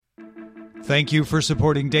Thank you for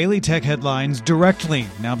supporting Daily Tech Headlines directly.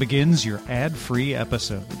 Now begins your ad-free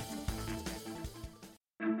episode.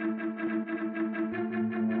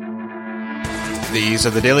 These are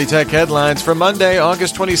the Daily Tech Headlines for Monday,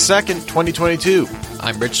 August 22nd, 2022.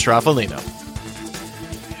 I'm Rich Straffolino.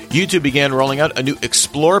 YouTube began rolling out a new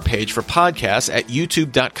Explore page for podcasts at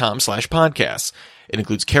youtube.com/podcasts. It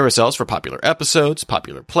includes carousels for popular episodes,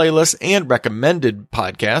 popular playlists, and recommended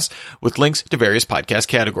podcasts with links to various podcast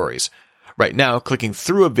categories. Right now, clicking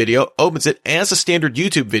through a video opens it as a standard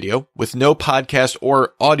YouTube video with no podcast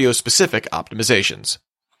or audio-specific optimizations.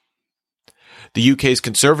 The UK's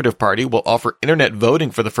Conservative Party will offer internet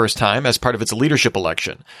voting for the first time as part of its leadership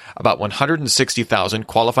election. About 160,000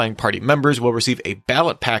 qualifying party members will receive a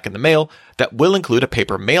ballot pack in the mail that will include a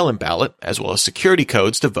paper mail-in ballot, as well as security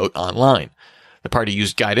codes to vote online. The party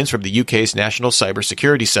used guidance from the UK's National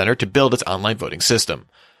Cybersecurity Centre to build its online voting system.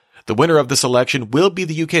 The winner of this election will be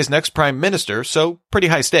the UK's next Prime Minister, so pretty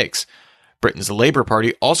high stakes. Britain's Labour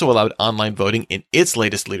Party also allowed online voting in its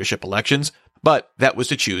latest leadership elections, but that was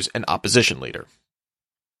to choose an opposition leader.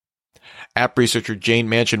 App researcher Jane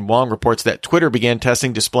Manchin-Wong reports that Twitter began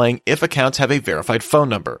testing displaying if accounts have a verified phone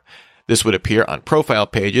number. This would appear on profile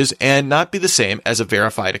pages and not be the same as a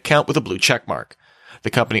verified account with a blue checkmark.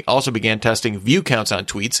 The company also began testing view counts on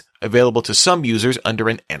tweets, available to some users under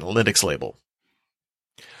an analytics label.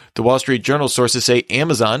 The Wall Street Journal sources say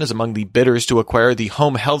Amazon is among the bidders to acquire the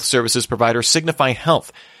home health services provider Signify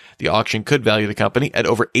Health. The auction could value the company at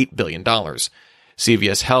over $8 billion.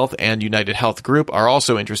 CVS Health and United Health Group are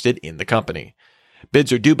also interested in the company.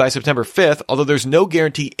 Bids are due by September 5th, although there's no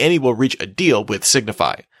guarantee any will reach a deal with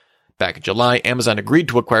Signify. Back in July, Amazon agreed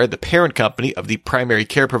to acquire the parent company of the primary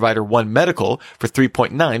care provider One Medical for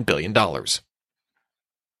 $3.9 billion.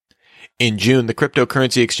 In June, the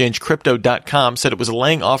cryptocurrency exchange Crypto.com said it was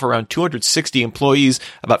laying off around 260 employees,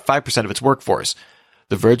 about 5% of its workforce.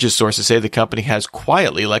 The Verge's sources say the company has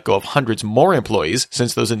quietly let go of hundreds more employees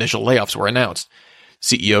since those initial layoffs were announced.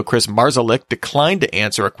 CEO Chris Marszalek declined to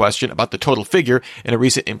answer a question about the total figure in a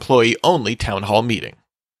recent employee-only town hall meeting.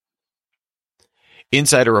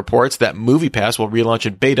 Insider reports that MoviePass will relaunch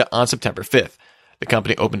in beta on September 5th. The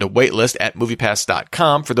company opened a waitlist at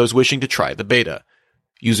MoviePass.com for those wishing to try the beta.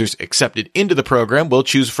 Users accepted into the program will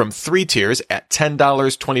choose from 3 tiers at $10,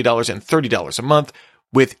 $20, and $30 a month,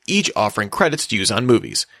 with each offering credits to use on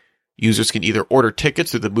movies. Users can either order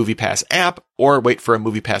tickets through the MoviePass app or wait for a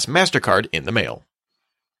MoviePass MasterCard in the mail.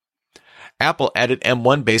 Apple added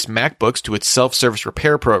M1-based MacBooks to its self-service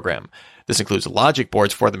repair program. This includes logic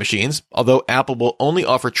boards for the machines, although Apple will only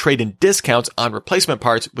offer trade-in discounts on replacement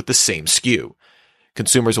parts with the same SKU.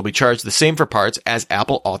 Consumers will be charged the same for parts as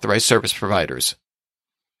Apple-authorized service providers.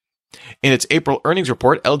 In its April earnings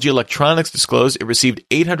report, LG Electronics disclosed it received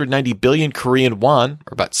 890 billion Korean won,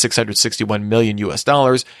 or about $661 million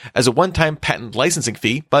as a one-time patent licensing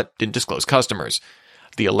fee, but didn't disclose customers.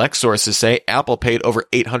 The Elect sources say Apple paid over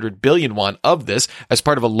 800 billion won of this as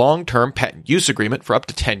part of a long-term patent use agreement for up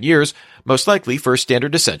to 10 years, most likely for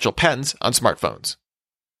standard essential patents on smartphones.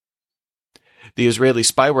 The Israeli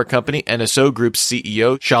spyware company NSO Group's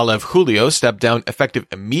CEO Shalev Julio stepped down effective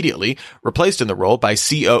immediately, replaced in the role by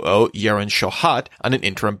COO Yaron Shohat on an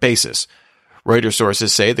interim basis. Reuters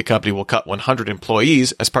sources say the company will cut 100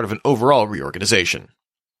 employees as part of an overall reorganization.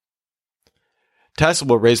 Tesla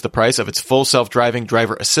will raise the price of its full self-driving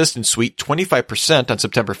driver assistance suite 25% on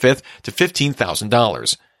September 5th to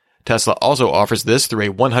 $15,000. Tesla also offers this through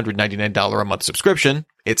a $199 a month subscription.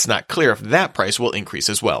 It's not clear if that price will increase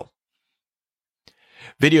as well.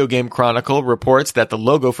 Video Game Chronicle reports that the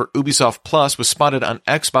logo for Ubisoft Plus was spotted on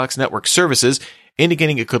Xbox Network Services,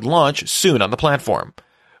 indicating it could launch soon on the platform.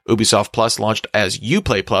 Ubisoft Plus launched as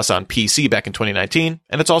Uplay Plus on PC back in 2019,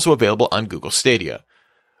 and it's also available on Google Stadia.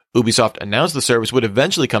 Ubisoft announced the service would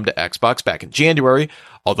eventually come to Xbox back in January,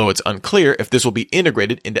 although it's unclear if this will be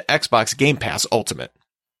integrated into Xbox Game Pass Ultimate.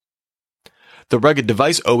 The rugged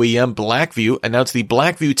device OEM Blackview announced the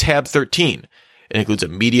Blackview Tab 13. It includes a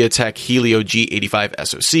MediaTek Helio G85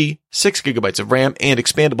 SoC, 6GB of RAM and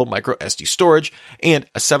expandable microSD storage, and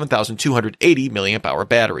a 7,280 mAh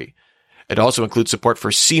battery. It also includes support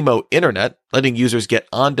for CMO Internet, letting users get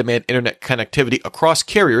on-demand internet connectivity across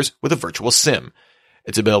carriers with a virtual SIM.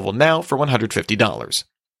 It's available now for $150.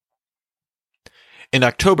 In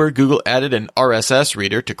October, Google added an RSS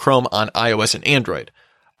reader to Chrome on iOS and Android.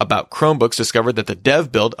 About Chromebooks discovered that the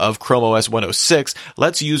dev build of Chrome OS 106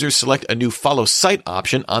 lets users select a new follow site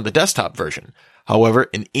option on the desktop version. However,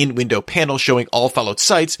 an in-window panel showing all followed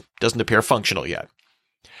sites doesn't appear functional yet.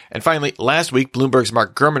 And finally, last week, Bloomberg's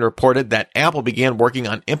Mark Gurman reported that Apple began working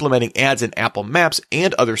on implementing ads in Apple Maps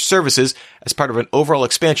and other services as part of an overall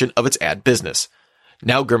expansion of its ad business.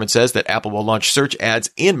 Now Gurman says that Apple will launch search ads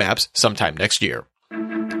in Maps sometime next year.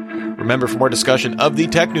 Remember, for more discussion of the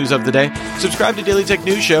tech news of the day, subscribe to Daily Tech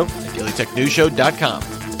News Show at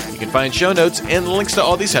dailytechnewsshow.com. You can find show notes and links to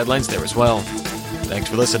all these headlines there as well. Thanks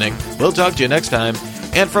for listening. We'll talk to you next time.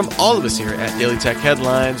 And from all of us here at Daily Tech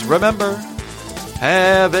Headlines, remember,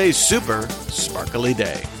 have a super sparkly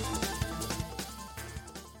day.